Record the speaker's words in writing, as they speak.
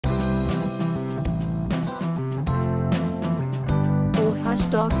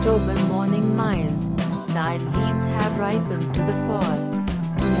First October morning mild. Died leaves have ripened to the fall.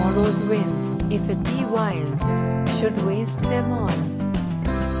 Tomorrow's wind, if it be wild, should waste them all.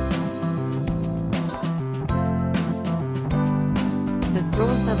 The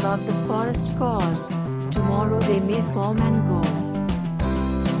crows above the forest call. Tomorrow they may form and go.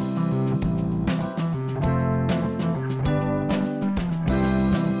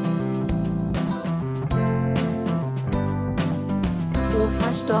 Oh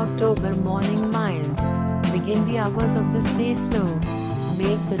hushed October morning mild. Begin the hours of this day slow.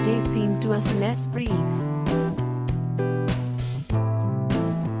 Make the day seem to us less brief.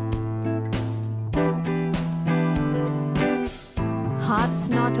 Hearts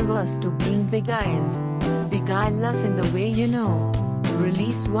not averse to being beguiled. Beguile us in the way you know.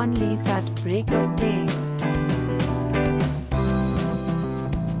 Release one leaf at break of day.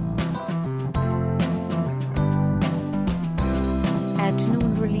 At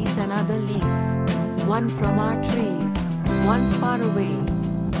noon release another leaf. One from our trees, one far away.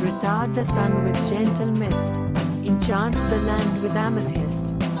 Retard the sun with gentle mist. Enchant the land with amethyst.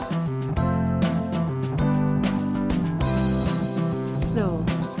 Slow,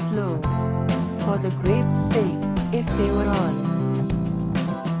 slow, for the grapes' sake, if they were all.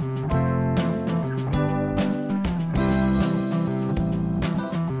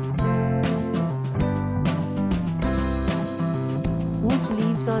 Whose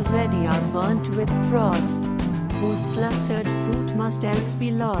leaves already are burnt with frost, whose clustered fruit must else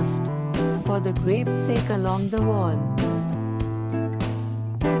be lost, for the grapes' sake along the wall.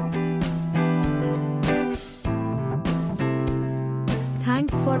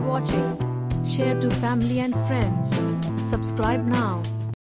 Thanks for watching. Share to family and friends. Subscribe now.